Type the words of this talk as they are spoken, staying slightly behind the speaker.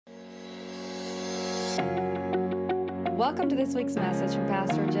Welcome to this week's message from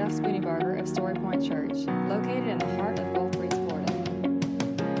Pastor Jeff Spooneybarger of Storypoint Church, located in the heart of Gulf Breeze, Florida.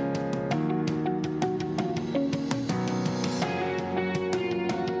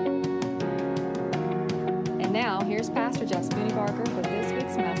 And now, here's Pastor Jeff Spooneybarger with this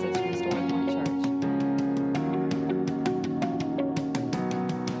week's message from Storypoint Church.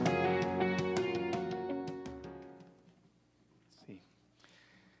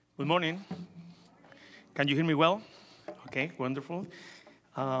 Good morning. Can you hear me well? Okay, wonderful.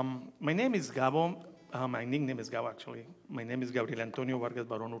 My name is Gabo. My nickname is Gabo, actually. My name is Gabriel Antonio Vargas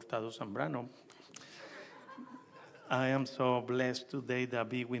Barón Hurtado Zambrano. I am so blessed today to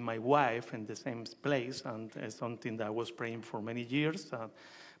be with my wife in the same place, and it's something that I was praying for many years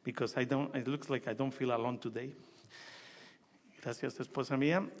because it looks like I don't feel alone today. Gracias, esposa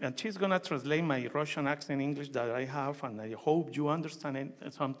mía. And she's going to translate my Russian accent English that I have, and I hope you understand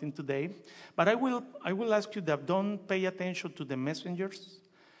something today. But I will ask you that don't pay attention to the messengers,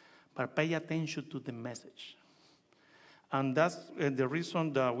 but pay attention to the message. And that's the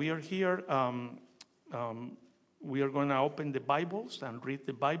reason that we are here. We are going to open the Bibles and read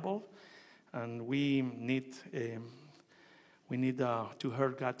the Bible, and we need to hear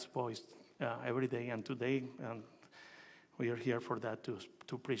God's voice every day. And today, we are here for that, to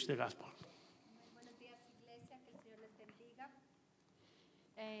preach the gospel. Buenos días, iglesia, que el Señor les bendiga.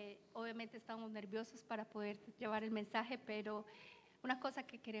 Obviamente estamos nerviosos para poder llevar el mensaje, pero una cosa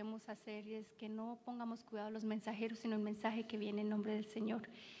que queremos hacer es que no pongamos cuidado a los mensajeros, sino el mensaje que viene en nombre del Señor.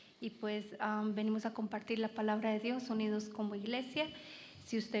 Y pues venimos a compartir la palabra de Dios unidos como iglesia.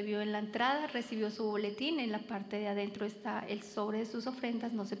 Si usted vio en la entrada, recibió su boletín, en la parte de adentro está el sobre de sus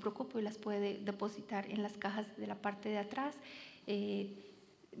ofrendas, no se preocupe, y las puede depositar en las cajas de la parte de atrás.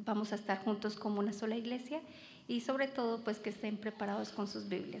 Vamos a estar juntos como una sola iglesia y sobre todo pues que estén preparados con sus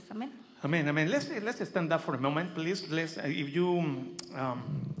Biblias. Amén. Amen. Amen. Let's stand up for a moment, please. If you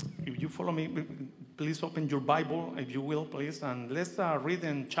follow me, please open your Bible, if you will, please, and let's read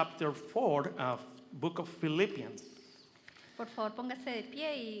in chapter 4 of book of Philippians. Por favor, póngase de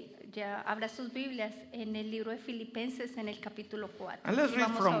pie y ya abra sus Biblias en el libro de Filipenses en el capítulo 4. And let's read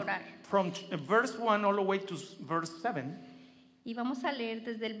vamos a orar. from verse 1 all the way to verse 7. Y vamos a leer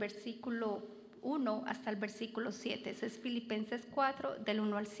desde el versículo 1 hasta el versículo 7. Ese es Filipenses 4, del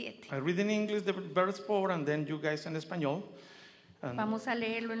 1 al 7. I read in English the verse 4 and then you guys in español. And, Vamos a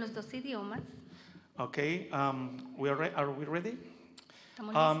leerlo en los dos idiomas. okay, are we ready?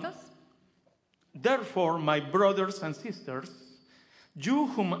 ¿Estamos listos? Therefore, my brothers and sisters, you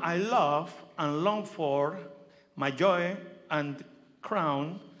whom I love and long for, my joy and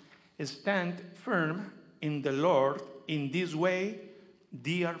crown, stand firm in the Lord in this way,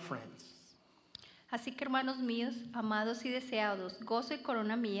 dear friends. Así que, hermanos míos, amados y deseados, gozo y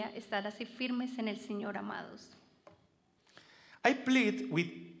corona mía, estar así firmes en el Señor, amados. I plead with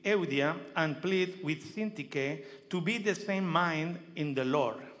Euodia and plead with Syntyche to be the same mind in the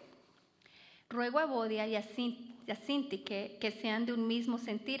Lord. Ruego a Evodia y a Syntyche que sean de un mismo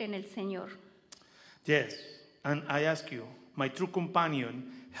sentir en el Señor. Yes, and I ask you, my true companion,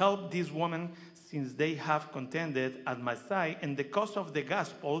 help these women since they have contended at my side in the cause of the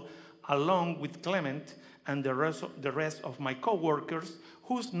gospel, along with Clement and the rest of my co-workers,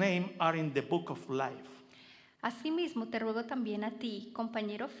 whose names are in the book of life. Asimismo, te ruego también a ti,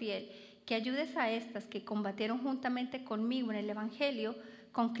 compañero fiel, que ayudes a estas que combatieron juntamente conmigo en el Evangelio,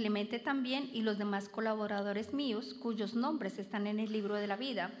 con Clemente también y los demás colaboradores míos, cuyos nombres están en el libro de la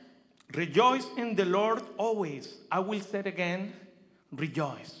vida. Rejoice in the Lord always. I will say it again,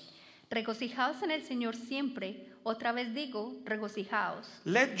 rejoice. Regocijaos en el Señor siempre. Otra vez digo, regocijaos.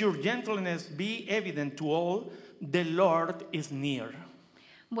 Let your gentleness be evident to all. The Lord is near.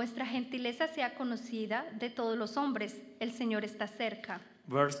 Vuestra gentileza sea conocida de todos los hombres. El Señor está cerca.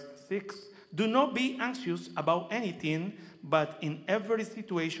 Verse 6. Do not be anxious about anything, but in every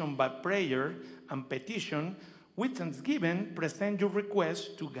situation by prayer and petition, with thanksgiving, present your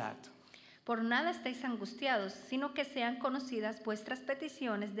requests to God. Por nada estéis angustiados, sino que sean conocidas vuestras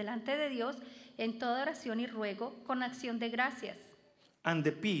peticiones delante de Dios en toda oración y ruego con acción de gracias. And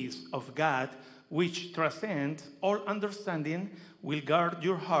the peace of God, which transcends all understanding, will guard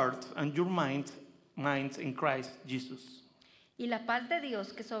your hearts and your minds in Christ Jesus. Y la paz de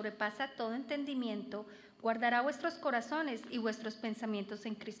Dios, que sobrepasa todo entendimiento, guardará vuestros corazones y vuestros pensamientos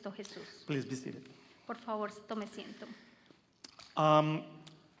en Cristo Jesús. Please be seated. Por favor, tome asiento.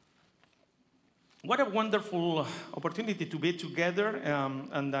 What a wonderful opportunity to be together,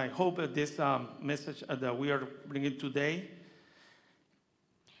 and I hope that this message that we are bringing today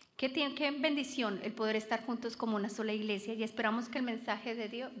Qué bendición el poder estar juntos como una sola iglesia, y esperamos que el mensaje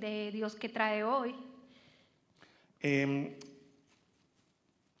de Dios que trae hoy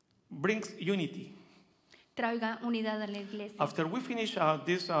brings unity. Traiga unidad a la iglesia. After we finish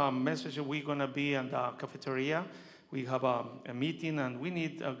this message, we're going to be in the cafeteria. We have a meeting, and we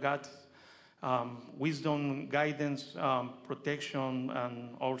need God's wisdom, guidance, protection,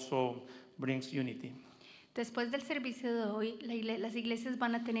 and also brings unity. Después del servicio de hoy, las iglesias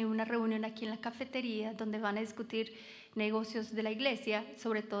van a tener una reunión aquí en la cafetería donde van a discutir negocios de la iglesia,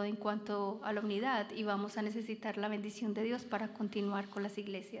 sobre todo en cuanto a la unidad, y vamos a necesitar la bendición de Dios para continuar con las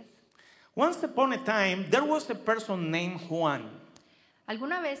iglesias. Once upon a time, there was a person named Juan,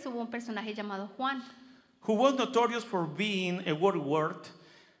 Alguna vez hubo un personaje llamado Juan, who was notorious for being a worrywart.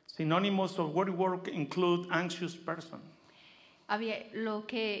 Synonymous of worrywart include anxious person. Lo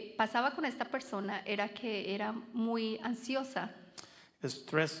que pasaba con esta persona era que era muy ansiosa, A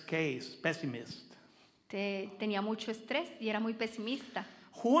stress case, pessimist. tenía mucho estrés y era muy pesimista.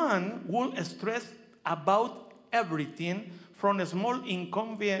 Juan would stress about everything from small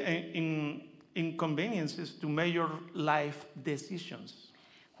inconveniences to major life decisions.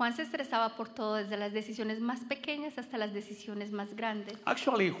 Juan se estresaba por todo, desde las decisiones más pequeñas hasta las decisiones más grandes.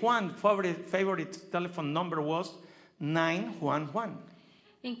 Actually, Juan's favorite telephone number was 911.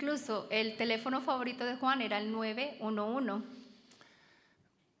 Incluso el teléfono favorito de Juan era el 911.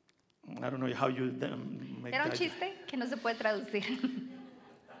 I don't know how you make Era un that. chiste que no se puede traducir.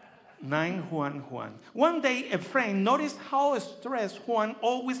 911. One day, a friend noticed how stressed Juan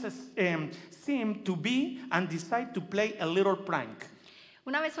always seemed to be and decided to play a little prank.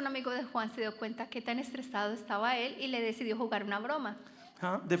 Una vez un amigo de Juan se dio cuenta que tan estresado estaba él y le decidió jugar una broma.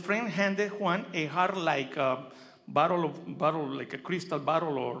 The friend handed Juan a heart like a bottle, like a crystal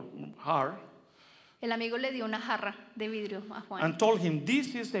bottle or heart, El amigo le dio una jarra de vidrio a Juan and told him,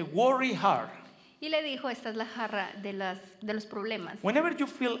 "This is a worry heart. y le dijo, esta es la jarra de los problemas. Whenever you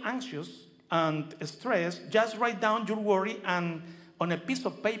feel anxious and stressed, just write down your worry and on a piece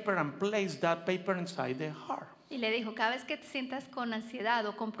of paper and place that paper inside the heart." Y le dijo, cada vez que te sientas con ansiedad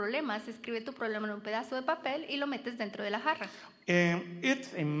o con problemas, escribe tu problema en un pedazo de papel y lo metes dentro de la jarra.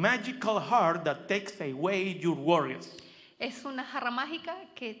 It's a magical heart that takes away your worries. Es una jarra mágica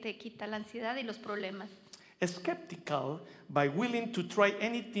que te quita la ansiedad y los problemas. Skeptical, by willing to try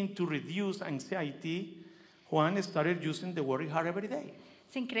anything to reduce anxiety, Juan started using the worry heart every day.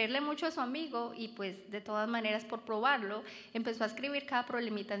 Sin creerle mucho a su amigo y pues de todas maneras por probarlo, empezó a escribir cada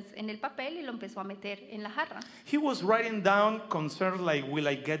problemita en el papel y lo empezó a meter en la jarra. He was writing down concerns like, will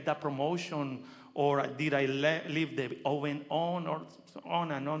I get that promotion, or did I leave the oven on, or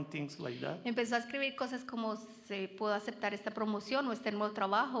on and on, things like that. Empezó a escribir cosas como, ¿se puedo aceptar esta promoción o este nuevo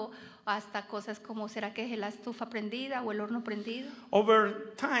trabajo? Hasta cosas como, ¿será que dejé la estufa prendida o el horno prendido?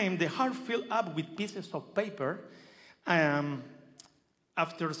 Over time, the heart filled up with pieces of paper.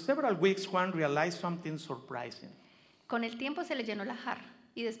 After several weeks, Juan realized something surprising. Con el tiempo se le llenó la jarra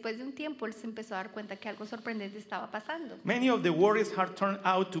y después de un tiempo él se empezó a dar cuenta que algo sorprendente estaba pasando. Many of the worries had turned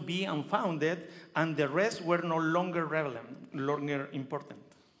out to be unfounded, and the rest were no longer relevant, longer important.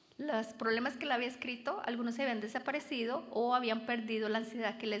 Los problemas que él había escrito, algunos se habían desaparecido o habían perdido la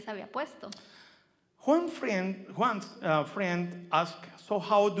ansiedad que les había puesto. Juan's friend asked, "So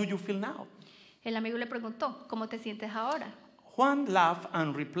how do you feel now?" El amigo le preguntó, ¿cómo te sientes ahora? Juan laughed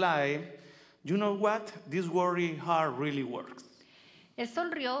and replied, "You know what? This worry heart really works." Él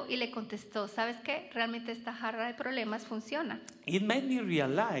sonrió y le contestó, ¿sabes qué? Realmente esta jarra de problemas funciona. It made me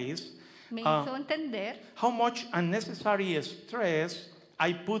realize Me hizo entender, how much unnecessary stress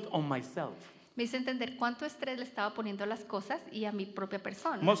I put on myself. me hizo entender cuánto estrés le estaba poniendo a las cosas y a mi propia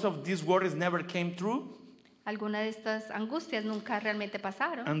persona. Most of these worries never came true, Algunas de estas angustias nunca realmente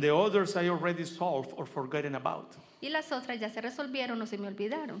pasaron and the others I already solved or forgotten about. y las otras ya se resolvieron o se me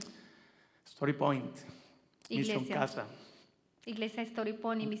olvidaron. Storypoint, Mission Iglesia. Casa, Iglesia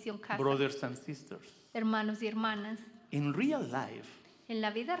Storypoint y Misión Casa, brothers and sisters. hermanos y hermanas, In real life, en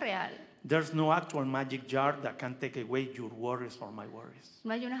la vida real there's no actual magic jar that can take away your worries or my worries.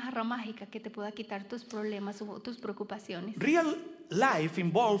 no hay una jarra mágica que te pueda quitar tus problemas o tus preocupaciones. Real life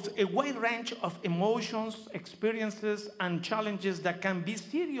involves a wide range of emotions, experiences, and challenges that can be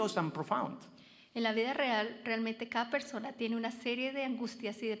serious and profound. En la vida real, realmente cada persona tiene una serie de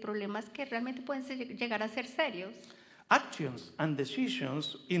angustias y de problemas que realmente pueden llegar a ser serios. Actions and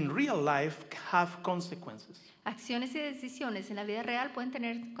decisions in real life have consequences. Acciones y decisiones en la vida real pueden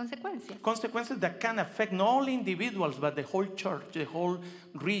tener consecuencias. Consequences that can affect not only individuals, but the whole church, the whole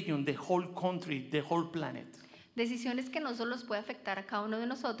region, the whole country, the whole planet. Decisiones que no solo los puede afectar a cada uno de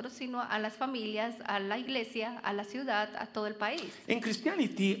nosotros, sino a las familias, a la iglesia, a la ciudad, a todo el país. In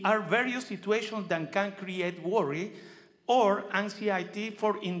Christianity are various situations that can create worry or anxiety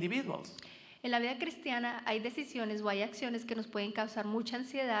for individuals. En la vida cristiana hay decisiones o hay acciones que nos pueden causar mucha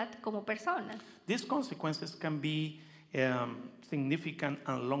ansiedad como personas. These consequences can be significant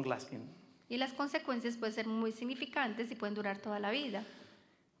and long-lasting. Y las consecuencias pueden ser muy significantes y pueden durar toda la vida.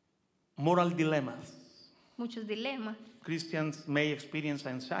 Moral dilemmas. Muchos dilemas. Christians may experience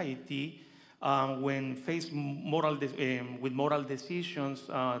anxiety when faced with moral decisions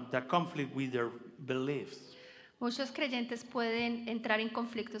that conflict with their beliefs. Muchos creyentes pueden entrar en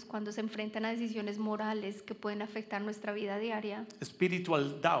conflictos cuando se enfrentan a decisiones morales que pueden afectar nuestra vida diaria.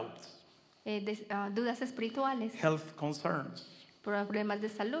 Spiritual doubts, Dudas espirituales, health concerns, problemas de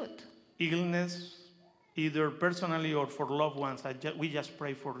salud, illness, either personally or for loved ones. We just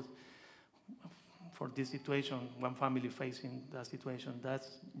pray for this situation, one family facing that situation. That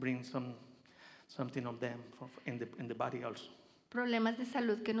brings something of them in the body also. problemas de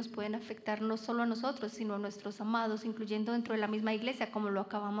salud que nos pueden afectar no solo a nosotros, sino a nuestros amados, incluyendo dentro de la misma iglesia, como lo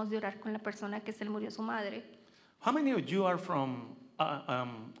acabamos de orar con la persona que se le murió su madre. How many of you are from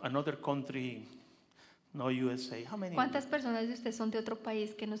another country, no USA? How many? ¿Cuántas personas de ustedes son de otro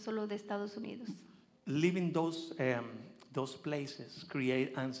país que no solo de Estados Unidos? Living those places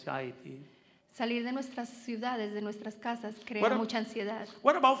create anxiety. Salir de nuestras ciudades, de nuestras casas, crea mucha ansiedad.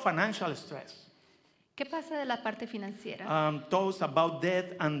 What about financial stress? ¿Qué pasa de la parte financiera? Thoughts about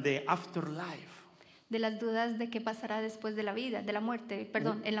death and the afterlife. De las dudas de qué pasará después de la vida, de la muerte,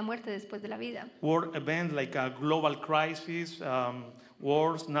 perdón, en la muerte después de la vida. World events like a global crisis,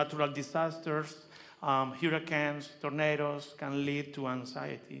 wars, natural disasters, hurricanes, tornadoes can lead to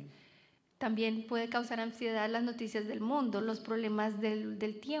anxiety. También puede causar ansiedad las noticias del mundo, los problemas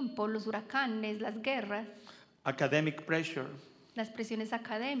del tiempo, los huracanes, las guerras, Academic pressure. las presiones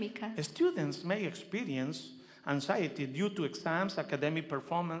académicas. Students may experience anxiety due to exams, academic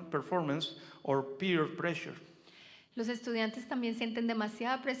performance, or peer pressure. Los estudiantes también sienten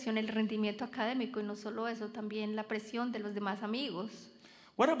demasiada presión en el rendimiento académico y no solo eso, también la presión de los demás amigos.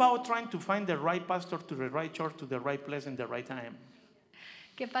 What about trying to find the right pastor to the right church to the right place in the right time?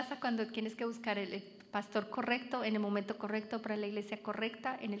 ¿Qué pasa cuando tienes que buscar el pastor correcto en el momento correcto para la iglesia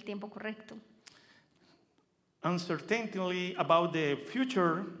correcta en el tiempo correcto? Uncertainty about the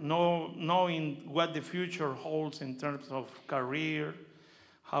future, knowing what the future holds in terms of career,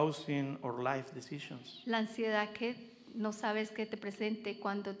 housing, or life decisions. La ansiedad que no sabes qué te presente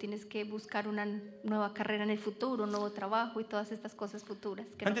cuando tienes que buscar una nueva carrera en el futuro, un nuevo trabajo y todas estas cosas futuras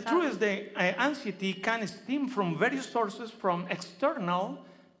que And no the truth sabes. is that anxiety can stem from various sources, from external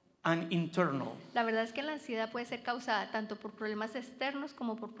and internal. La verdad es que la ansiedad puede ser causada tanto por problemas externos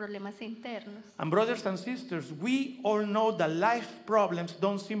como por problemas internos. And brothers and sisters, we all know that life problems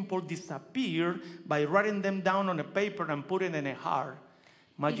don't simply disappear by writing them down on a paper and putting in a heart,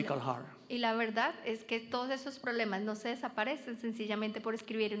 magical heart. Y la verdad es que todos esos problemas no se desaparecen sencillamente por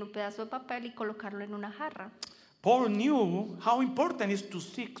escribir en un pedazo de papel y colocarlo en una jarra. Paul knew how important it is to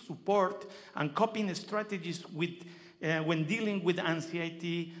seek support and coping strategies when dealing with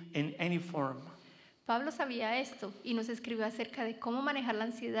anxiety in any form. Pablo sabía esto y nos escribió acerca de cómo manejar la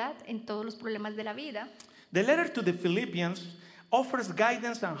ansiedad en todos los problemas de la vida. The letter to the Philippians offers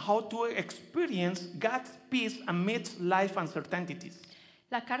guidance on how to experience God's peace amidst life uncertainties.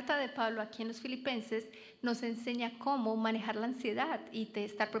 La carta de Pablo aquí en los Filipenses nos enseña cómo manejar la ansiedad y de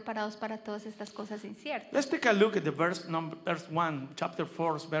estar preparados para todas estas cosas inciertas. Let's take a look at the verse 1, chapter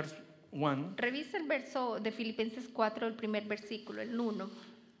 4, verse 1. Revisa el verso de Filipenses 4, el primer versículo, el 1.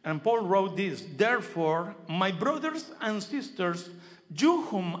 And Paul wrote this: "Therefore, my brothers and sisters, you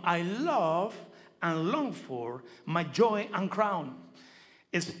whom I love and long for, my joy and crown,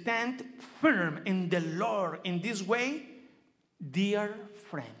 stand firm in the Lord. In this way, dear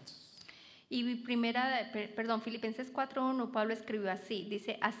friends." Y Filipenses 4:1, Pablo escribió así,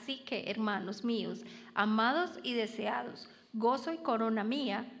 dice: así que, hermanos míos, amados y deseados, gozo y corona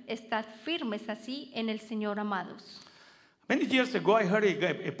mía, estad firmes así en el Señor, amados. Many years ago, I heard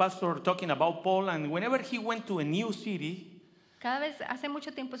a pastor talking about Paul, and whenever he went to a new city, Hace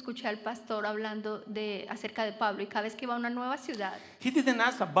mucho tiempo escuché al pastor hablando acerca de Pablo, y cada vez que iba a una nueva ciudad, he didn't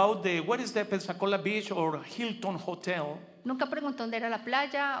ask about where is the Pensacola Beach or Hilton Hotel. nunca preguntó dónde era la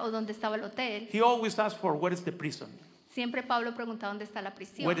playa o dónde estaba el hotel. He always asked for where is the prison, Siempre Pablo preguntaba dónde está la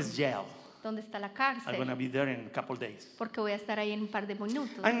prisión, where is jail. dónde está la I'm going to cárcel, be there in a couple days. porque voy a estar ahí en un par de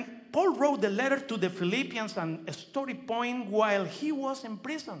minutos. And Paul wrote the letter to the Philippians and Storypoint while he was in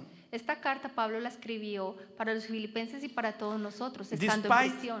prison. Esta carta Pablo la escribió para los filipenses y para todos nosotros, estando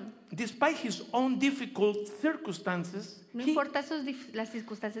en prisión. Despite his own difficult circumstances, No importa las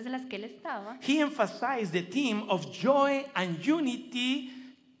circunstancias en las que él estaba, he emphasized the theme of joy and unity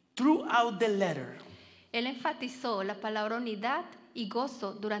throughout the letter. él enfatizó la palabra unidad y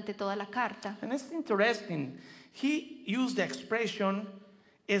gozo durante toda la carta. And it's interesting. He used the expression,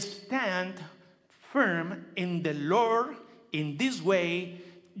 stand firm in the Lord in this way,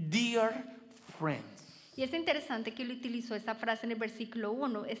 dear friends. Y es interesante que él utilizó esa frase en el versículo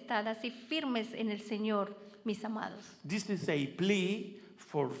 1, estad así firmes en el Señor, mis amados. This is a plea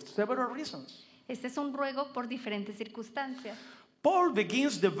for several reasons. Este es un ruego por diferentes circunstancias. Paul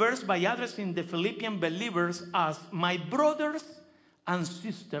begins the verse by addressing the Philippian believers as my brothers and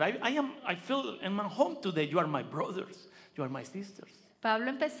sisters. I feel in my home today, you are my brothers, you are my sisters.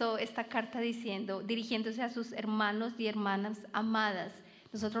 Pablo empezó esta carta dirigiéndose a sus hermanos y hermanas amadas.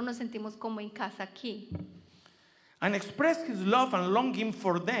 Nosotros nos sentimos como en casa aquí. And expressed his love and longing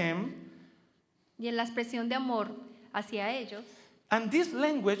for them. Y en la expresión de amor hacia ellos. And this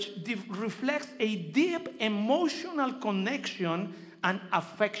language reflects a deep emotional connection and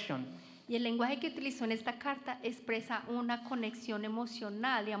affection. Y el lenguaje que utilizó en esta carta expresa una conexión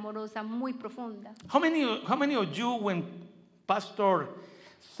emocional y amorosa muy profunda. How many of you, when Pastor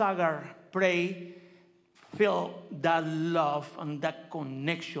Sagar pray, feel that love and that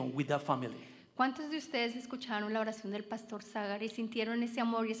connection with that family? ¿Cuántos de ustedes escucharon la oración del pastor Sagar y sintieron ese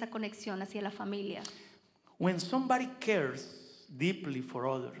amor y esa conexión hacia la familia? When somebody cares deeply for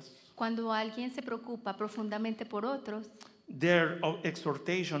others, Cuando alguien se preocupa profundamente por otros, their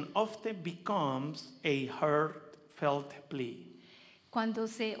exhortation often becomes a heartfelt plea. cuando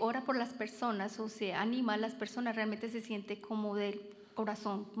se ora por las personas o se anima a las personas, realmente se siente como del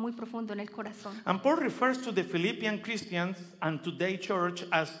corazón, muy profundo en el corazón. And Paul refers to the Philippian Christians and today church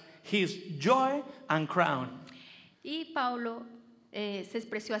as his joy and crown. Y Pablo se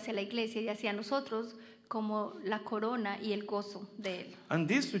expresó hacia la iglesia y hacia nosotros como la corona y el gozo de él. And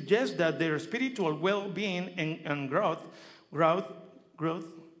this suggests that their spiritual well-being and growth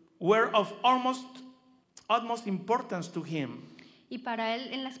were of utmost importance to him. Y para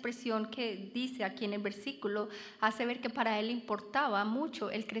él, en la expresión que dice aquí en el versículo, hace ver que para él importaba mucho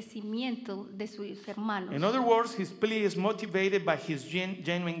el crecimiento de sus hermanos. In other words, his plea is motivated by his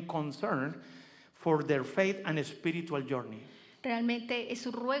genuine concern for their faith and spiritual journey. Realmente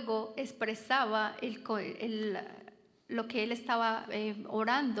su ruego expresaba lo que él estaba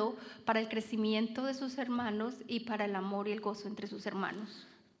orando para el crecimiento de sus hermanos y para el amor y el gozo entre sus hermanos.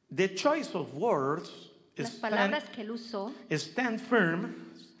 The choice of words, Las palabras que él usó, stand firm,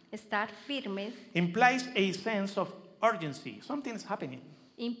 estar firmes, implies a sense of urgency. Something is happening.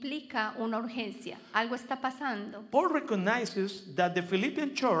 implica una urgencia. Algo está pasando. Paul recognizes that the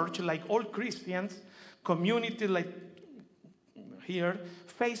Philippian church, like all Christians, community like here,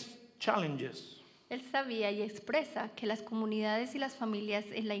 face challenges. Él sabía y expresa que las comunidades y las familias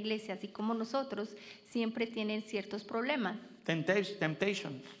en la iglesia, así como nosotros, siempre tienen ciertos problemas,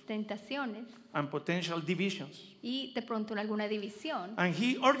 Temptations tentaciones and potential divisions. y de pronto alguna división. And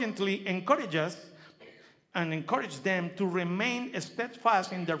he urgently encourages them to remain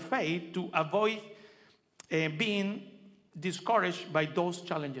steadfast in their faith to avoid being discouraged by those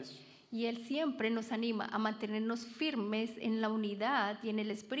challenges. Y Él siempre nos anima a mantenernos firmes en la unidad y en el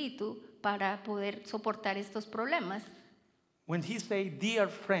espíritu para poder soportar estos problemas. When he said, dear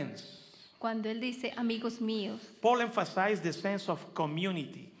friends, Cuando Él dice, amigos míos, Paul emphasized the sense of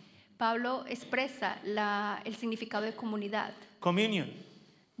community. Pablo expresa el significado de comunidad, Communion.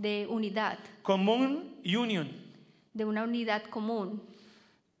 de unidad, Common union de una unidad común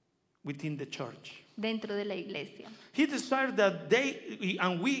within the church. dentro de la iglesia. He desired that they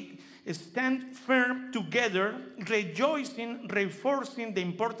and we stand firm together, rejoicing, reinforcing the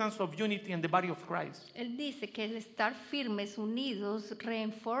importance of unity in the body of Christ. Él dice que el estar firmes, unidos,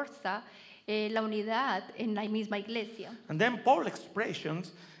 refuerza la unidad en la misma iglesia. And then Paul's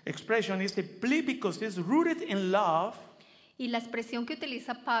expression is a plea because it's rooted in love. Y la expresión que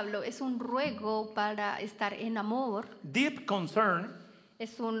utiliza Pablo es un ruego para estar en amor, Deep concern,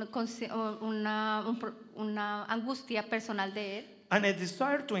 es una angustia personal de él. and a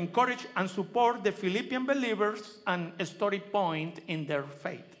desire to encourage and support the Philippian believers and Storypoint in their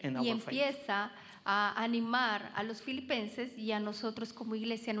faith, in Y our faith. empieza a animar a los filipenses y a nosotros como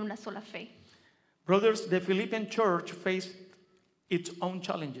iglesia en una sola fe. Brothers, the Philippian church faced its own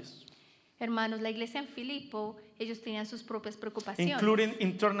challenges, Hermanos, la iglesia en Filipo, ellos tenían sus propias preocupaciones, including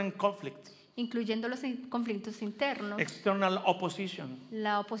internal conflicts, incluyendo los conflictos internos, external opposition.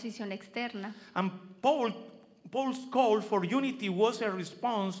 la oposición externa. And Paul's call for unity was a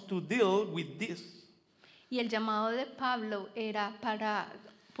response to deal with this. Y el llamado de Pablo era para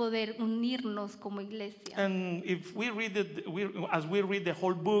poder unirnos como iglesia. And if we read it, as we read the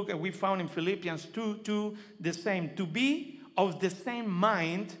whole book, we found in Philippians 2:2 the same, to be of the same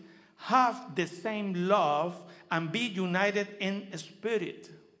mind, have the same love and be united in spirit.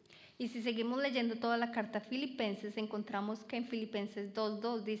 Y si seguimos leyendo toda la carta a Filipenses, encontramos que en Filipenses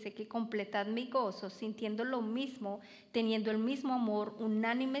 2:2 dice que completad mi gozo sintiendo lo mismo, teniendo el mismo amor,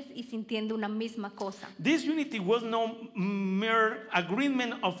 unánimes y sintiendo una misma cosa. This unity was no mere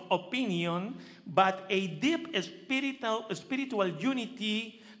agreement of opinion, but a deep spiritual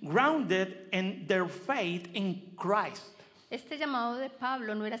unity grounded in their faith in Christ. Este llamado de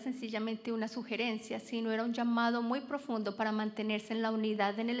Pablo no era sencillamente una sugerencia, sino era un llamado muy profundo para mantenerse en la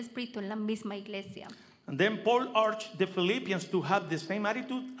unidad en el Espíritu en la misma iglesia. And then Paul urged the Philippians to have the same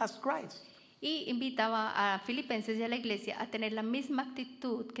attitude as Christ. Y invitaba a Filipenses y a la iglesia a tener la misma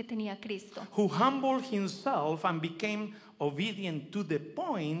actitud que tenía Cristo, Who humbled himself and became obedient to the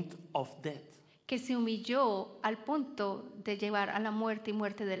point of death. que se humilló al punto de llevar a la muerte y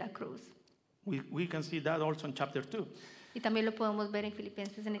muerte de la cruz. We can see that also in chapter 2. Y también lo podemos ver en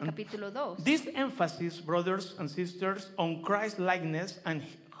Filipenses en el capítulo 2. This emphasis, brothers and sisters, on Christ-likeness and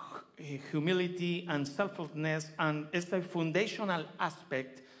humility and selflessness and is a foundational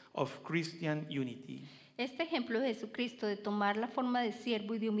aspect of Christian unity. Este ejemplo de Jesucristo de tomar la forma de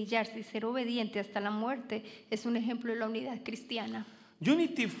siervo y de humillarse y ser obediente hasta la muerte es un ejemplo de la unidad cristiana.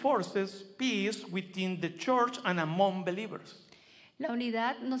 Unity forces peace within the church and among believers. La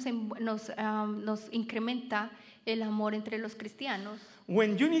unidad nos incrementa el amor entre los cristianos.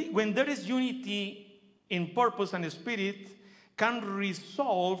 When there is unity in purpose and spirit, can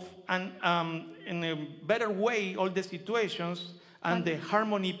resolve and in a better way all the situations and the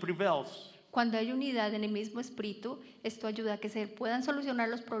harmony prevails. Cuando hay unidad en el mismo espíritu, esto ayuda a que se puedan solucionar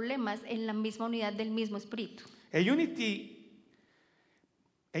los problemas en la misma unidad del mismo espíritu. A unity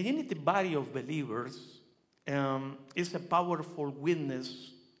body of believers is a powerful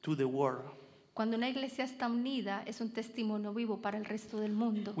witness to the world. Cuando una iglesia está unida, es un testimonio vivo para el resto del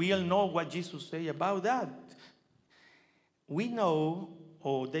mundo. We all know what Jesus said about that. We know,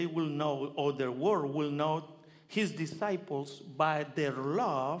 or they will know, or the world will know his disciples by their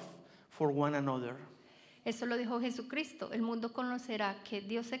love for one another. Eso lo dijo Jesucristo. El mundo conocerá que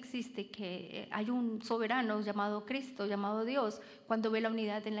Dios existe, que hay un soberano llamado Cristo, llamado Dios, cuando ve la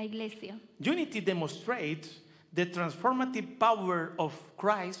unidad en la iglesia. Unity demonstrates the transformative power of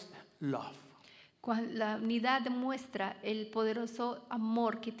Christ's love. La unidad demuestra el poderoso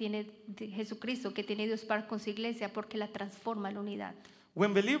amor que tiene Jesucristo, que tiene Dios para con su iglesia, porque la transforma la unidad.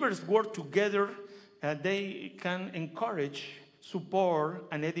 When believers work together, they can encourage, support,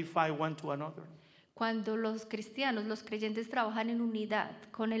 and edify one to another. Cuando los cristianos, los creyentes trabajan en unidad,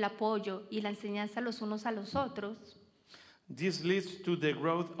 con el apoyo y la enseñanza los unos a los otros, this leads to the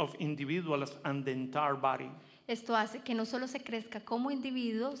growth of individuals and the entire body. esto hace que no solo se crezca como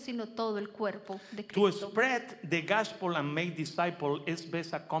individuo, sino todo el cuerpo de To Cristo. spread the gospel and make disciples is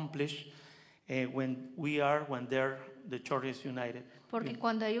best accomplished when the church is united. Porque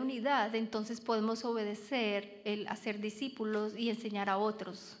cuando hay unidad, entonces podemos obedecer el hacer discípulos y enseñar a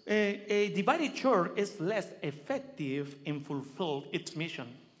otros. A divided church is less effective in fulfill its mission.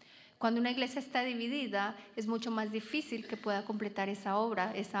 Cuando una iglesia está dividida, es mucho más difícil que pueda completar esa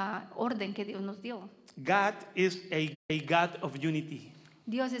obra, esa orden que Dios nos dio. God is a God of unity.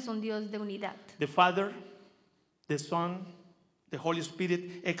 Dios es un Dios de unidad. The Father, the Son, the Holy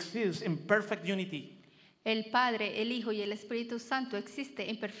Spirit exist in perfect unity. El Padre, el Hijo y el Espíritu Santo existen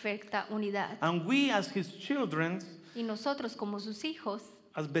en perfecta unidad. And we as his children, Y nosotros como sus hijos,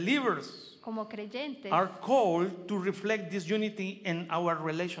 as believers, como creyentes, are called to reflect this unity in our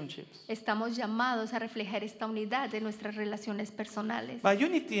relationships. estamos llamados a reflejar esta unidad en nuestras relaciones personales. But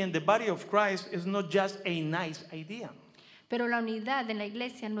unity in the body of Christ is not just a nice idea. Pero la unidad en la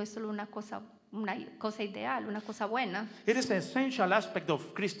iglesia no es solo una cosa ideal, una cosa buena. It is an essential aspect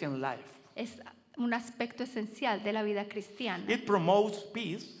of Christian life. Es un aspecto esencial de la vida cristiana. It promotes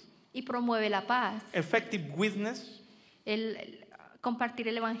peace, Y promueve la paz, effective witness, el compartir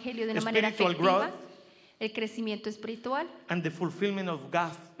el evangelio de una manera spiritual efectiva, growth, el crecimiento espiritual and the fulfillment of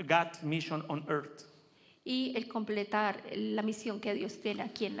God's mission on earth. y el completar la misión que Dios tiene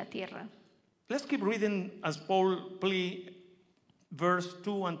aquí en la tierra. Let's keep reading as Paul plead verse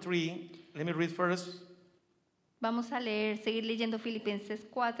 2 and 3. Let me read first. Vamos a seguir leyendo Filipenses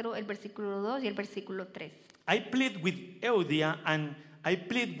 4, el versículo 2 y el versículo 3. I plead with Euodia and I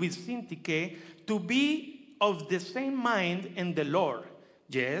plead with Syntyche to be of the same mind in the Lord.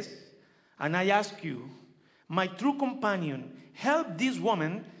 Yes, and I ask you, my true companion, help these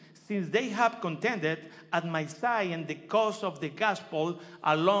women, since they have contended at my side in the cause of the gospel,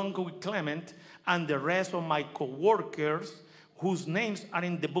 along with Clement and the rest of my co-workers, whose names are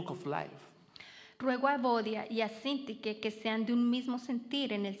in the book of life. Ruego a Evodia y a Síntique que sean de un mismo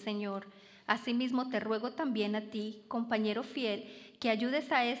sentir en el Señor. Asimismo te ruego también a ti, compañero fiel, que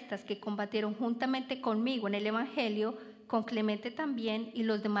ayudes a estas que combatieron juntamente conmigo en el Evangelio, con Clemente también y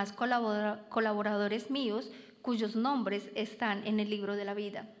los demás colaboradores míos, cuyos nombres están en el libro de la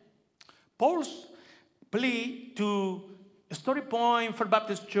vida. Paul's plea to Storypoint, First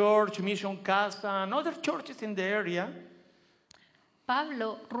Baptist Church, Mission Casa, and other churches in the area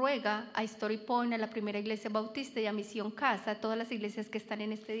Pablo ruega a Storypoint, a la primera iglesia bautista y a Misión Casa, a todas las iglesias que están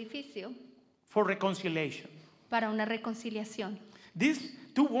en este edificio, for reconciliation. para una reconciliación. These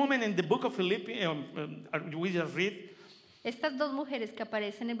two women in the book of Philippians, we just read, Estas dos mujeres que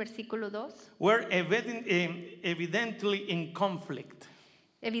aparecen en el versículo 2, were evidently in conflict.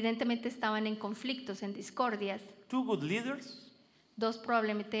 evidentemente estaban en conflictos, en discordias. Two good leaders, Dos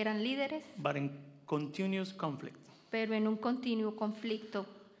probablemente eran líderes, but in continuous conflict. pero en un continuo conflicto.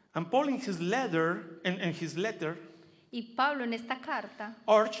 And Paul in his letter, Y Pablo en esta carta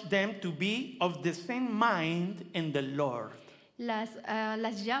urged them to be of the same mind in the Lord.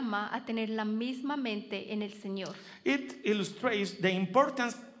 las llama a tener la misma mente en el Señor. It illustrates the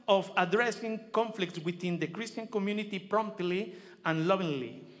importance of addressing conflicts within the Christian community promptly and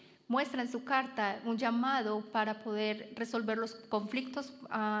lovingly. Muestra en su carta un llamado para poder resolver los conflictos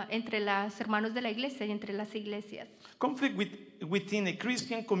entre los hermanos de la iglesia y entre las iglesias. Conflict within a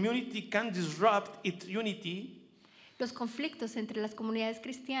Christian community can disrupt its unity Los conflictos entre las comunidades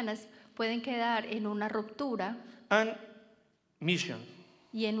cristianas pueden quedar en una ruptura and mission.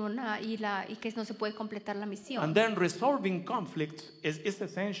 y que no se puede completar la misión. And then resolving conflicts is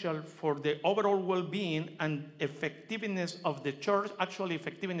essential for the overall well-being and effectiveness of the church, actually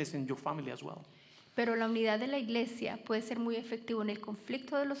effectiveness in your family as well. Pero la unidad de la iglesia puede ser muy efectivo en el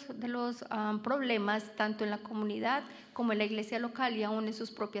conflicto de los problemas, tanto en la comunidad como en la iglesia local y aún en sus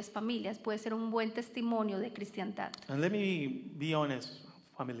propias familias. Puede ser un buen testimonio de cristiandad. And let me be honest,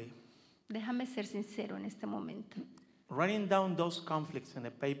 family. Déjame ser sincero en este momento. Writing down those conflicts in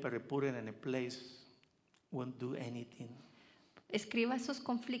a paper and put it in a place won't do anything. Escriba esos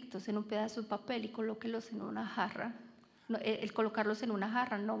conflictos en un pedazo de papel y colóquelos en una jarra. El colocarlos en una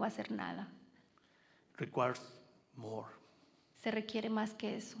jarra no va a hacer nada. Requires more. Se requiere más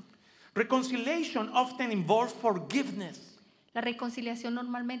que eso. Reconciliation often involves forgiveness, La reconciliación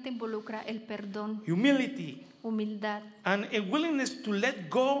normalmente involucra el perdón, humility, humildad and a willingness to let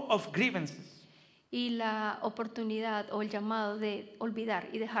go of grievances. y la oportunidad o el llamado de olvidar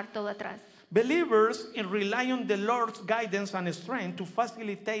y dejar todo atrás. Believers rely on the Lord's guidance and strength to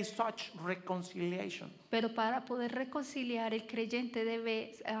facilitate such reconciliation. Pero para poder reconciliar, el creyente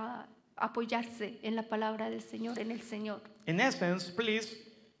debe apoyarse en la palabra del Señor, en el Señor. In essence,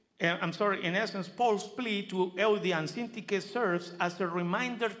 Paul's plea to Euodia and Syntyche serves as a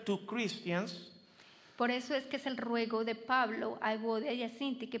reminder to Christians Por eso es que es el ruego de Pablo a Evodia y a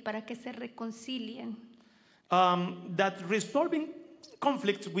Síntique para que se reconcilien. that resolving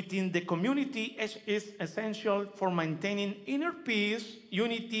conflicts within the community is essential for maintaining inner peace,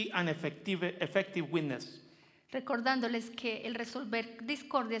 unity, and effective witness. Recordándoles que el resolver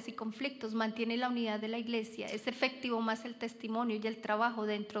discordias y conflictos mantiene la unidad de la iglesia. Es efectivo más el testimonio y el trabajo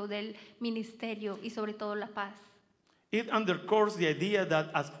dentro del ministerio y sobre todo la paz. It underscores the idea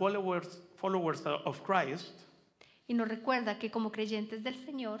that as followers of Christ, Y nos recuerda que como creyentes del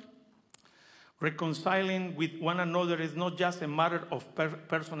Señor, reconciling with one another is not just a matter of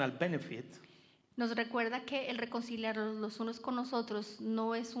personal benefit, nos recuerda que el reconciliarnos los unos con nosotros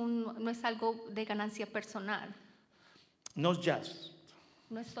no es algo de ganancia personal, not just,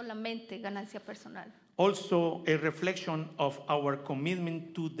 no es solamente ganancia personal, also a reflection of our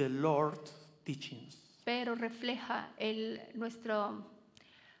commitment to the Lord's teachings. pero refleja nuestro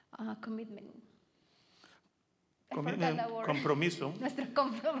commitment. Compromiso Nuestro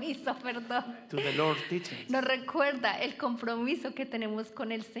compromiso, perdón. to the Lord's teachings. Nos recuerda el compromiso que tenemos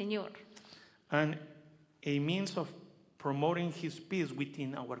con el Señor. And a means of promoting His peace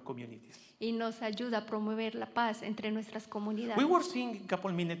within our communities. Y nos ayuda a promover la paz entre nuestras comunidades. We were singing a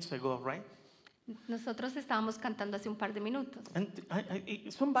couple minutes ago, right? Nosotros estábamos cantando hace un par de minutos. And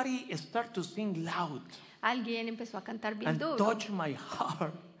somebody started to sing loud Alguien empezó a cantar bien and duro touched my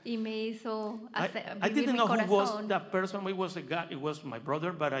heart. y me hizo I vivir didn't mi know who was corazón. that person. It was a guy. It was my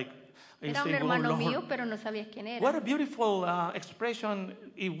brother, but I Era un said, "Oh, hermano Lord." mío, pero no sabía quién era. What a beautiful expression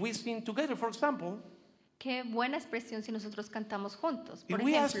if we sing together. For example, Qué buena expresión si nosotros cantamos juntos. Por if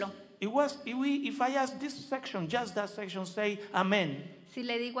ejemplo, if I ask this section, just that section, say Amen. si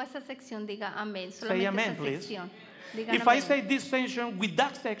le digo a esa sección, diga amén. Say Solamente amen, esa please. sección. Digan If I amén. say this section with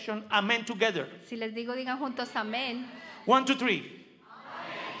that section, Amen together. Si les digo, digan juntos amén. 1, 2, 3.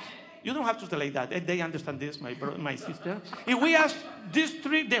 you don't have to say like that. They understand this, my sister. If we ask this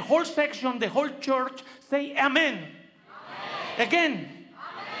three, the whole section, the whole church, say amen. Amen. Again. Amen.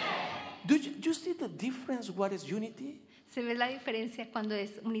 Do you see the difference? What is unity? ¿Se ve la diferencia cuando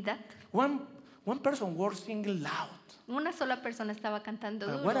es unidad? One person was singing loud. Una sola persona estaba cantando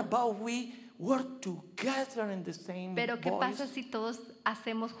duro. What about we work together in the same Pero ¿qué voice? pasa si todos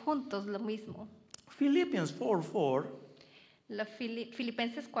hacemos juntos lo mismo? Philippians 4:4.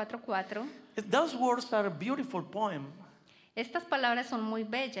 Filipenses 4:4. Those words are a beautiful poem. Estas palabras son muy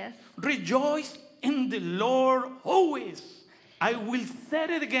bellas. Rejoice in the Lord always. I will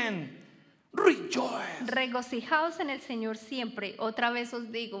say it again. Rejoice. Regocijaos en el Señor siempre. Otra vez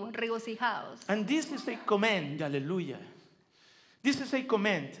os digo, regocijaos. And this is a command. Hallelujah. This is a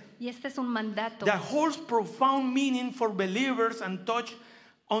command Y este es un mandato that holds profound meaning for believers and touch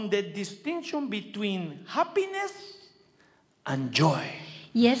on the distinction between happiness and joy.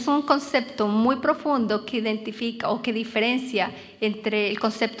 y es un concepto muy profundo que identifica o que diferencia entre el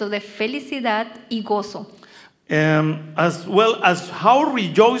concepto de felicidad y gozo. As well as how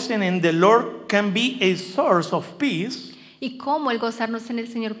rejoicing in the Lord can be a source of peace, Y cómo el gozarnos en el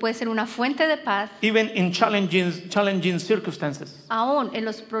Señor puede ser una fuente de paz even in challenging circumstances. aún en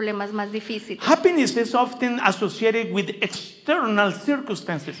los problemas más difíciles. Happiness is often associated with external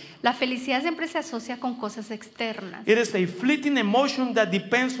circumstances. La felicidad siempre se asocia con cosas externas. It is a fleeting emotion that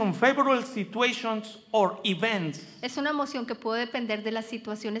depends on favorable situations or events. Es una emoción que puede depender de las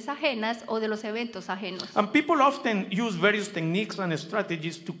situaciones ajenas o de los eventos ajenos. And people often use various techniques and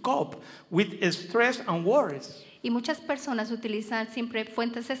strategies to cope with stress and worries. Y muchas personas utilizan siempre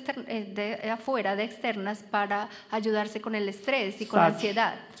fuentes de afuera, de externas, para ayudarse con el estrés y con la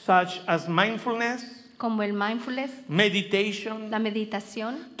ansiedad. Such as mindfulness, Como el mindfulness, meditation, la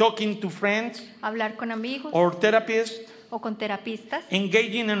meditación, talking to friends hablar con amigos or therapists, o con terapistas,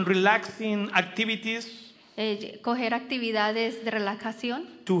 engaging in relaxing activities coger actividades de relajación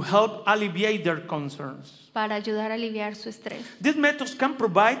to help alleviate their concerns. para ayudar a aliviar su estrés. These methods can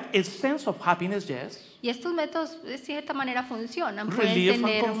provide a sense of happiness, yes, Y estos métodos de cierta manera funcionan, Relief and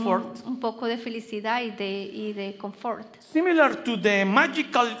pueden tener comfort. un poco de felicidad y de confort. similar to the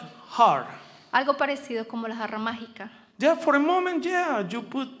magical heart. Algo parecido como la jarra mágica. Yeah, for a moment, yeah, you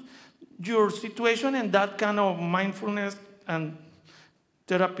put your situation in that kind of mindfulness and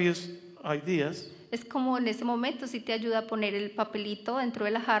therapist ideas. Es como en ese momento si te ayuda a poner el papelito dentro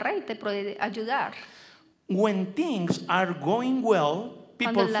de la jarra y te puede ayudar. When things are going well,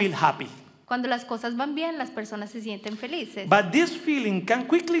 people Cuando feel happy. Cuando las cosas van bien, las personas se sienten felices. But this feeling can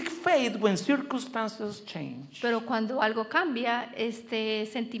quickly fade when circumstances change. Pero cuando algo cambia, este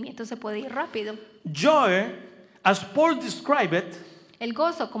sentimiento se puede ir rápido. Joy, as Paul described it, El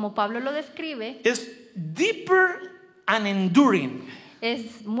gozo, como Pablo lo describe, is deeper and enduring.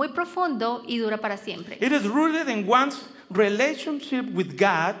 es muy profundo y dura para siempre. It is rooted in one's relationship with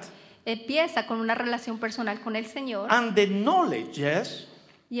God Empieza con una relación personal con el Señor and the knowledge, yes,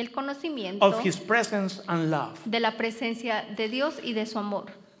 y el conocimiento of His presence and love. de la presencia de Dios y de su amor.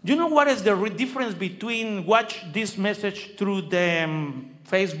 You know what is the difference between watch this message through the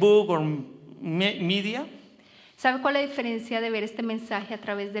Facebook or media ¿Sabe cuál es la diferencia de ver este mensaje a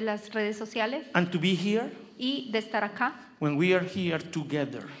través de las redes sociales and to be here y de estar acá? when we are here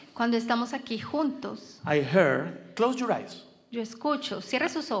together? Cuando estamos aquí juntos, I heard, close your eyes. yo escucho, cierre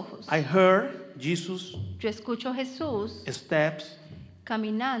sus ojos, I heard Jesus yo escucho a Jesús steps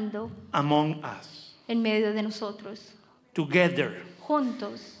caminando among us, en medio de nosotros, together,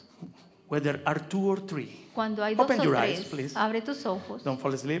 juntos. whether are two or three. Cuando hay dos Open o your tres, eyes, please. abre tus ojos, Don't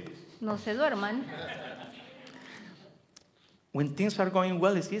fall asleep. no se duerman. When things are going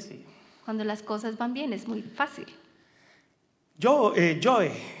well, it's easy. Cuando las cosas van bien es muy fácil.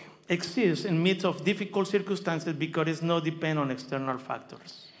 Joy exists in midst of difficult circumstances because it's not depend on external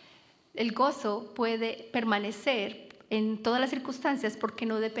factors. El gozo puede permanecer en todas las circunstancias porque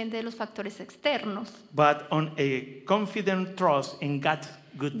no depende de los factores externos. But on a confident trust in God's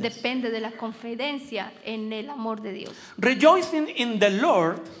goodness. Depende de la confidencia en el amor de Dios. Rejoicing in the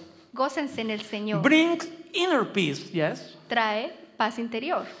Lord Gócense en el Señor. brings inner peace, yes, Trae paz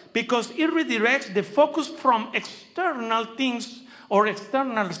interior. because it redirects the focus from external things or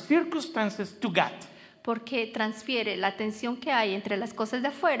external circumstances to God. Porque transfiere la atención que hay entre las cosas de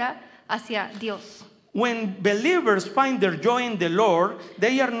afuera hacia Dios. When believers find their joy in the Lord,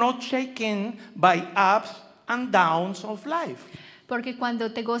 they are not shaken by ups and downs of life. Porque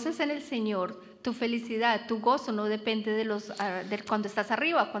cuando te gozas en el Señor, tu felicidad, tu gozo no depende de cuando estás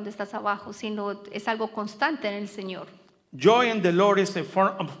arriba, cuando estás abajo, sino es algo constante en el Señor. Joy in the Lord is a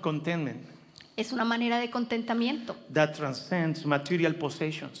form of contentment Es una manera de contentamiento that transcends material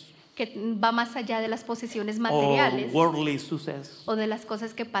possessions. que va más allá de las posesiones or materiales worldly success. o de las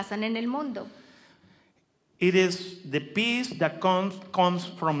cosas que pasan en el mundo. It is the peace that comes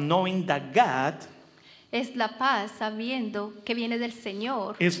from knowing that God Es la paz sabiendo que viene del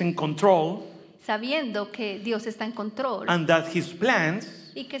Señor, is in control sabiendo que Dios está en control and that His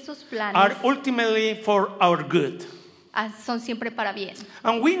plans y que sus are planes ultimately for our good. son siempre para bien.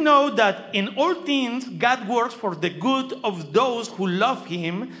 And we know that in all things God works for the good of those who love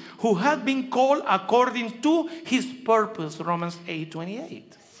Him, who have been called according to His purpose. Romans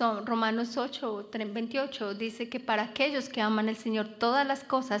 8:28. Romanos 8:28 dice que para aquellos que aman al Señor todas las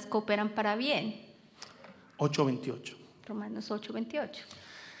cosas cooperan para bien. 8:28. Romanos 8:28.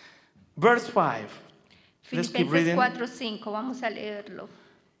 Verse 5. Let's keep Filipenses reading. 4:5, vamos a leerlo.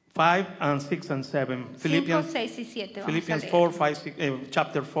 5 and 6 and 7. 5, 6 y 7 vamos Philippians a leer. 4, 5, 6,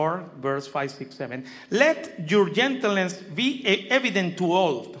 chapter 4, verse 5, 6, 7. Let your gentleness be evident to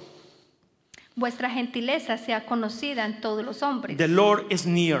all. Vuestra gentileza sea conocida en todos los hombres. The Lord is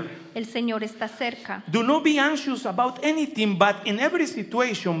near. El Señor está cerca. Do not be anxious about anything, but in every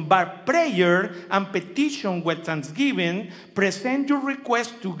situation, by prayer and petition with thanksgiving, present your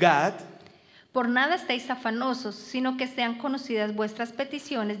request to God. Por nada estéis afanosos, sino que sean conocidas vuestras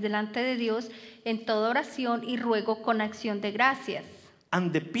peticiones delante de Dios en toda oración y ruego con acción de gracias.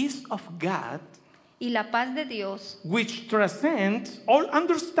 And the peace of God, Y la paz de Dios, which transcends all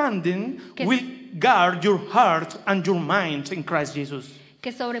understanding, Que- will guard your hearts and your minds in Christ Jesus.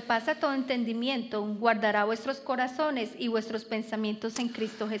 que sobrepasa todo entendimiento, guardará vuestros corazones y vuestros pensamientos en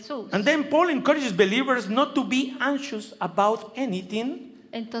Cristo Jesús. And then Paul encourages believers not to be anxious about anything,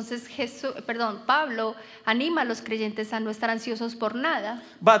 Entonces Pablo anima a los creyentes a no estar ansiosos por nada,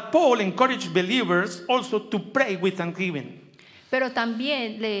 but Paul encourages believers also to pray with thanksgiving. pero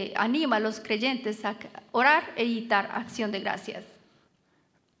también le anima a los creyentes a orar y dar acción de gracias.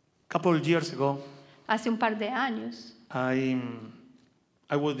 A couple of years ago, Hace un par de años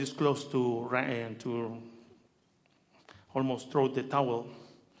I was this close to almost throw the towel.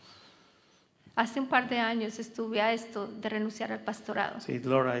 estuve a esto de renunciar al pastorado. Say,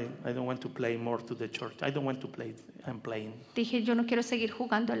 Lord, I don't want to play more to the church. I don't want to play. I'm playing. Dije, yo no quiero seguir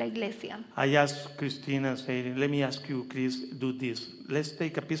jugando a la iglesia. I asked Christina, say, let me ask you, Chris, do this. Let's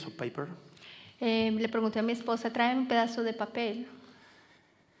take a piece of paper. Le pregunté a mi esposa, tráeme un pedazo de papel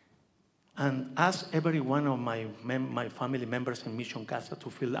And ask every one of my family members in Mission Casa to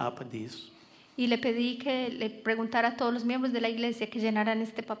fill up this. y le pedí que le preguntara a todos los miembros de la iglesia que llenaran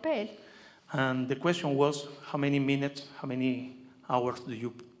este papel. And the question was, how many minutes, how many hours do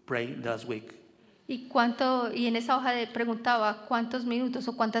you pray last week? Y en esa hoja preguntaba cuántos minutos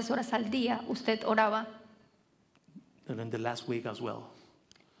o cuántas horas al día usted oraba And in the last week as well.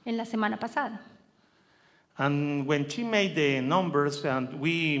 en la semana pasada. And when she made the numbers and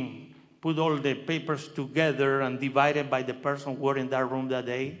we put all the papers together and divided by the person who were in that room that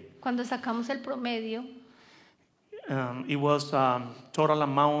day, Cuando sacamos el promedio, it was a total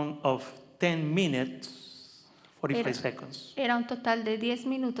amount of 10 minutes, 45 seconds. era un total de 10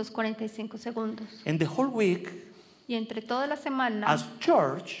 minutos 45 segundos. And the whole week, Y entre toda la semana, as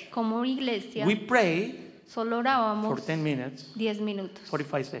church, como iglesia, we pray solo for orábamos 10 minutes, 10 minutos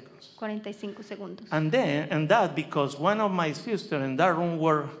 45 seconds. 45 segundos. And that because one of my sisters in that room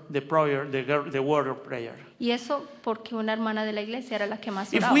were the word of prayer. Y eso porque una hermana de la iglesia era la que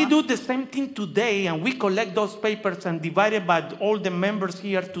más If oraba. we do the same thing today and we collect those papers and divide it by all the members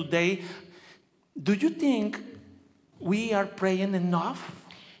here today, do you think we are praying enough?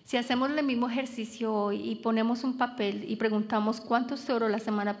 Si hacemos el mismo ejercicio hoy y ponemos un papel y preguntamos cuánto usted oró la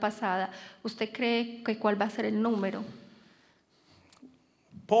semana pasada, ¿usted cree que cuál va a ser el número?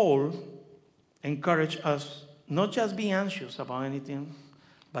 Paul encouraged us not just be anxious about anything,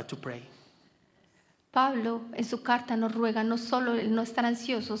 but to pray. Pablo en su carta nos ruega no solo el no estar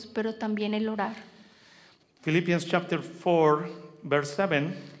ansiosos, pero también el orar. Philippians chapter 4, verse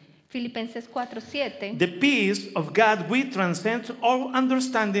 7. Filipenses 4:7. The peace of God which transcends all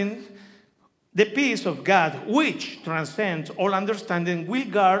understanding, the peace of God which transcends all understanding will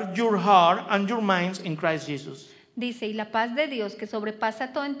guard your heart and your minds in Christ Jesus. Dice, y la paz de Dios que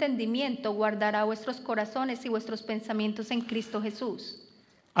sobrepasa todo entendimiento guardará vuestros corazones y vuestros pensamientos en Cristo Jesús.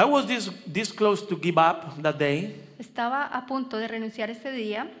 I was this close to give up that day, Estaba a punto de renunciar ese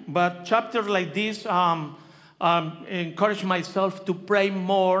día, but chapters like this encourage myself to pray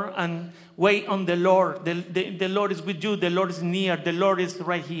more and wait on the Lord. The Lord is with you, the Lord is near, the Lord is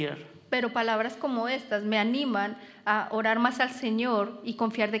right here. pero palabras como estas me animan a orar más al Señor y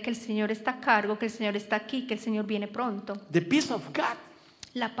confiar de que el Señor está a cargo, que el Señor está aquí, que el Señor viene pronto. The peace of God.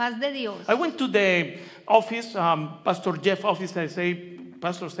 La paz de Dios. I went to the office, Pastor Jeff's office. I say,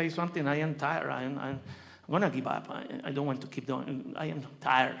 pastor says something, I am tired. I'm going to give up. I don't want to keep doing. I am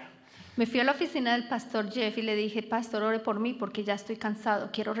tired. Me fui a la oficina del pastor Jeff y le dije, pastor, ore por mí porque ya estoy cansado,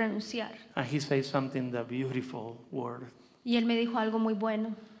 quiero renunciar. And he says something, the beautiful word. Y él me dijo algo muy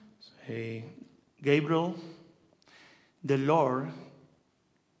bueno. Say, Gabriel, the Lord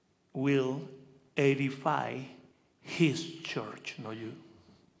will edify his church, not you.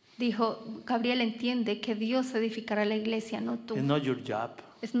 Dijo, Gabriel, entiende que Dios edificará la iglesia, no tú. It's not your job.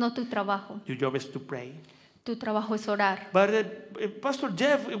 Es no tu trabajo. Your job is to pray. Tu trabajo es orar. But Pastor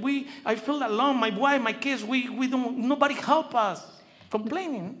Jeff, I feel alone. My wife, my kids, we don't. Nobody help us.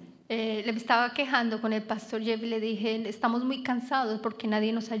 Complaining. Le estaba quejando con el pastor Jeff y le dije, estamos muy cansados porque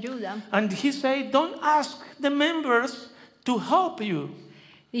nadie nos ayuda. And he said, don't ask the members to help you.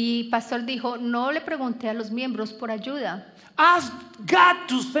 Y pastor dijo, no le pregunté a los miembros por ayuda. Ask God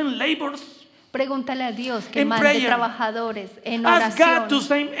to send laborers. Pregúntale a Dios que In mande prayer. trabajadores en Ask God to oración.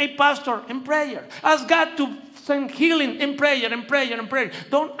 send a pastor in prayer. Ask God to send healing in prayer, in prayer, in prayer.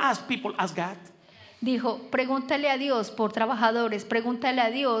 Don't ask people, ask God. Dijo, pregúntale a Dios por trabajadores, pregúntale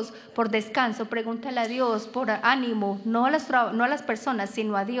a Dios por descanso, pregúntale a Dios por ánimo, no a las personas,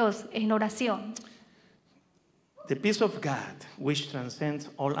 sino a Dios en oración. The peace of God, which transcends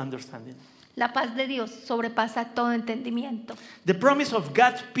all understanding. La paz de Dios sobrepasa todo entendimiento. The promise of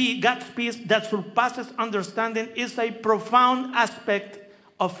God's peace that surpasses understanding is a profound aspect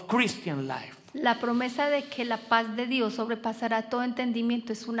of Christian life. La promesa de que la paz de Dios sobrepasará todo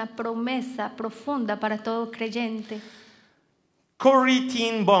entendimiento es una promesa profunda para todo creyente. Corrie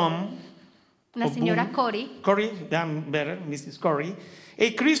ten Boom, La señora Corrie, better, Mrs. Corrie,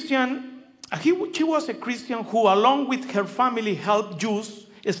 a Christian, she was a Christian who, along with her family, helped Jews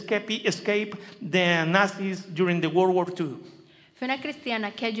escape the Nazis during the World War II. fue una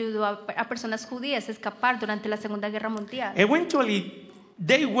cristiana que ayudó a personas judías a escapar durante la Segunda Guerra Mundial. Eventually,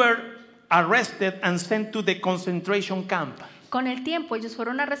 they were arrested and sent to the concentration camp. Con el tiempo, ellos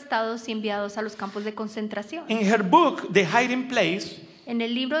fueron arrestados y enviados a los campos de concentración. In her book, The Hiding Place, En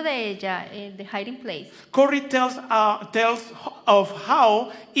el libro de ella, The Hiding Place, Corrie tells of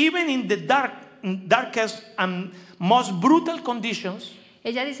how, even in the darkest and most brutal conditions,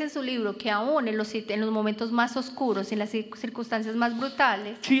 ella dice en su libro que aún en los momentos más oscuros y en las circunstancias más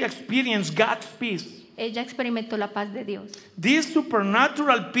brutales, she experienced God's peace. ella experimentó la paz de Dios. This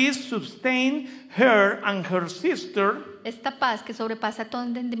supernatural peace sustained her and her sister Esta paz que sobrepasa todo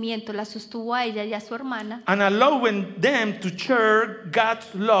entendimiento la sostuvo a ella y a su hermana and allowing them to share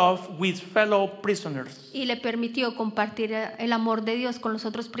God's love with fellow prisoners. y le permitió compartir el amor de Dios con los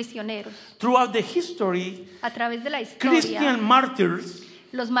otros prisioneros. Throughout the history, A través de la historia, Christian martyrs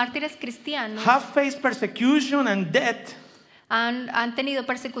los mártires cristianos have faced persecution and death han tenido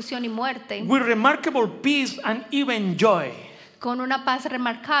persecución y muerte with remarkable peace and even joy. con una paz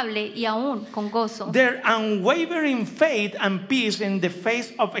remarcable y aún con gozo. Their unwavering faith and peace in the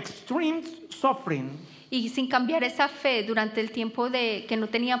face of extreme suffering Y sin cambiar esa fe durante el tiempo de que no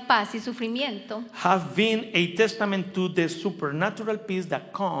tenía paz y sufrimiento, have been a testament to the supernatural peace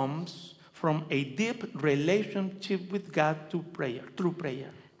that comes from a deep relationship with God through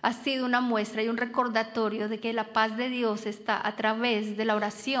prayer. ha sido una muestra y un recordatorio de que la paz de Dios está a través de la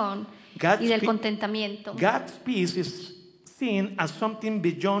oración y del contentamiento. God's peace is seen as something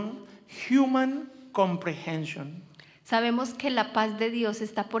beyond human comprehension. Sabemos que la paz de Dios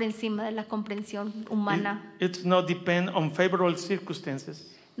está por encima de la comprensión humana. It's not depend on favorable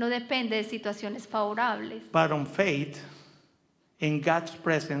circumstances, No depende de situaciones favorables, but on faith in God's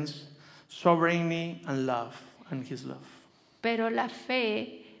presence, sovereignty and love and His love. pero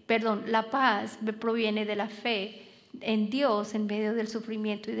la paz proviene de la fe en Dios en medio del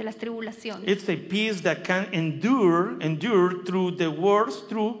sufrimiento y de las tribulaciones. It's a peace that can endure through the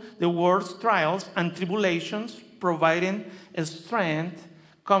worst trials and tribulations, providing strength,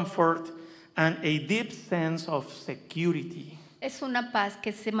 comfort, and a deep sense of security. Es una paz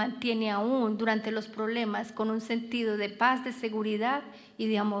que se mantiene aún durante los problemas con un sentido de paz, de seguridad y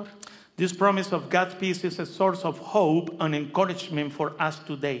de amor. This promise of God's peace is a source of hope and encouragement for us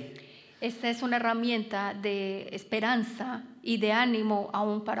today. Esta es una herramienta de esperanza y de ánimo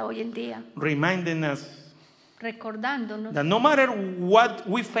aún para hoy en día, Reminding us recordándonos that no matter what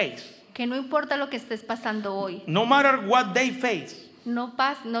we face, que no importa lo que estés pasando hoy, no matter what they face, no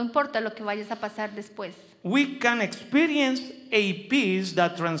importa lo que vayas a pasar después, we can experience a peace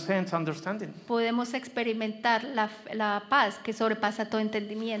that transcends understanding. podemos experimentar la paz que sobrepasa todo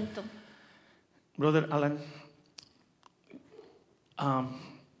entendimiento. Brother Alan,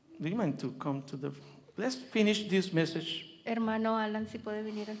 do you mind to come to let's finish this message. Hermano Alan, si puede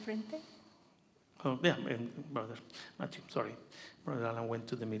venir al frente. Oh, yeah, Brother Matthew, sorry. Brother Alan went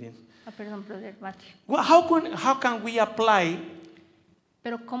to the meeting. Perdón, brother Matthew. Well, how can we apply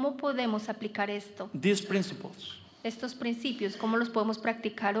Pero ¿cómo podemos aplicar esto? these principles Estos principios, ¿cómo los podemos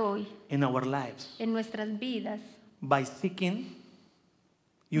practicar hoy in our lives? en nuestras vidas? By seeking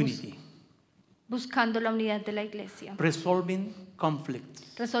unity, Buscando la unidad de la iglesia, resolving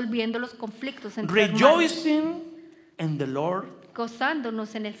conflicts, resolviendo los conflictos entre hermanos, rejoicing in the Lord,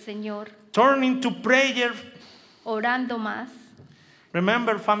 gozándonos en el Señor, turning to prayer. orando más.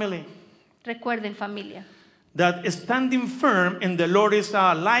 Remember, family, Recuerden, familia, that standing firm in the Lord is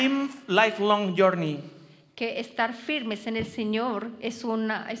a lifelong journey. que estar firmes en el Señor es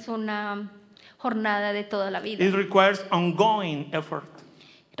una jornada de toda la vida. It requires ongoing effort,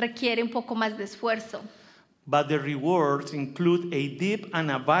 Requiere un poco más de esfuerzo, but the rewards include a deep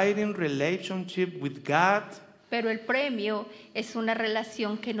and abiding relationship with God, pero el premio es una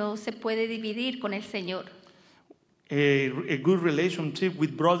relación que no se puede dividir con el Señor. a good relationship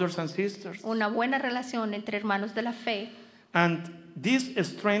with brothers and sisters. Una buena relación entre hermanos de la fe. And this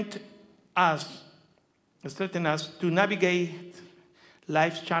strengthens us to navigate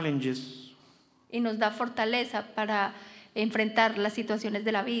life's challenges. Y nos da fortaleza para enfrentar las situaciones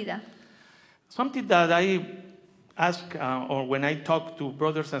de la vida. Something that I ask, or when I talk to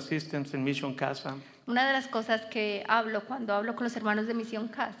brothers and sisters in Mission Casa, Una de las cosas que hablo cuando hablo con los hermanos de Misión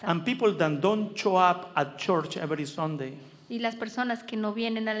Casa and people that don't show up at church every Sunday, y las personas que no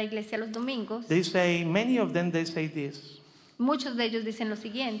vienen a la iglesia los domingos, they say, many of them, they say this: muchos de ellos dicen lo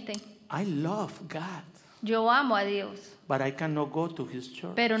siguiente: I love God, yo amo a Dios, but I cannot go to His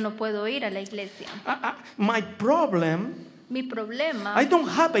church. pero no puedo ir a la iglesia. My problem, Mi problema I don't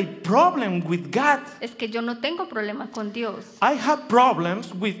have a problem with God. es que yo no tengo problema con Dios. I have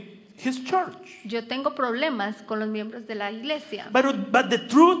problems with His church. Yo tengo problemas con los miembros de la iglesia. But the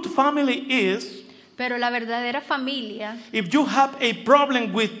truth, family, is Pero la verdadera familia, if you have a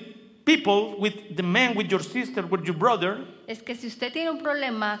problem with people, with the man, with your sister, with your brother, es que si usted tiene un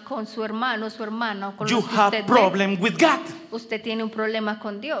problema con su hermano o su hermana o con you los que have usted problem with God. ve, usted tiene un problema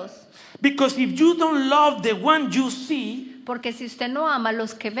con Dios. Because if you don't love the one you see, Porque si usted no ama a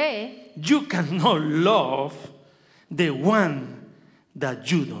los que ve, you cannot love the one that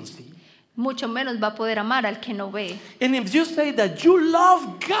you don't see. mucho menos va a poder amar al que no ve. And if you say that you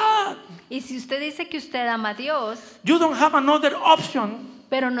love God, Y si usted dice que usted ama a Dios, you don't have another option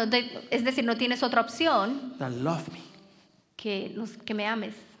pero no es decir, no tienes otra opción than love me. que me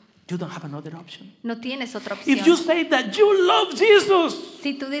ames. You don't have another option. No tienes otra opción. If you say that you love Jesus,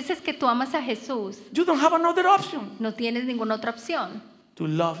 Si tú dices que tú amas a Jesús, you don't have another option no tienes ninguna otra opción to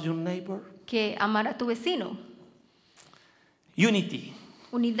love your neighbor. que amar a tu vecino. Unity.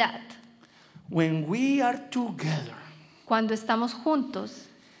 Unidad. When we are together, Cuando estamos juntos,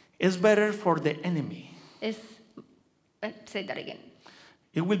 it's better for the enemy. Say that again.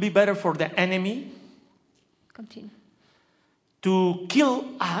 It will be better for the enemy Continue. to kill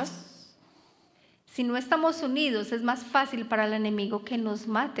us Si no estamos unidos, es más fácil para el enemigo que nos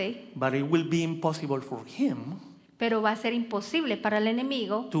mate, but it will be impossible for him pero va a ser imposible para el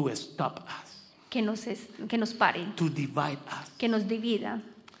enemigo to stop us, que nos pare, to divide us. que nos divida.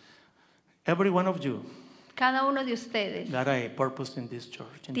 Every one of you Cada uno de ustedes got a purpose in this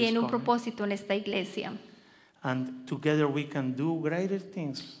church, in this tiene un corner. propósito en esta iglesia And together we can do greater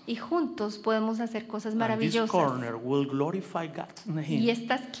things. y juntos podemos hacer cosas And this maravillosas. corner will glorify God's Y name.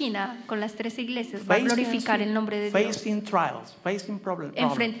 esta esquina con las tres iglesias va a glorificar el nombre de Dios, Facing trials, facing problems,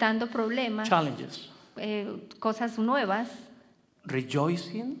 enfrentando problemas, challenges, cosas nuevas.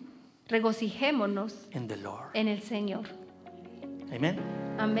 rejoicing Regocijémonos in the Lord. en el Señor. Amen.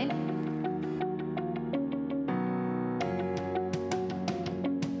 Amén.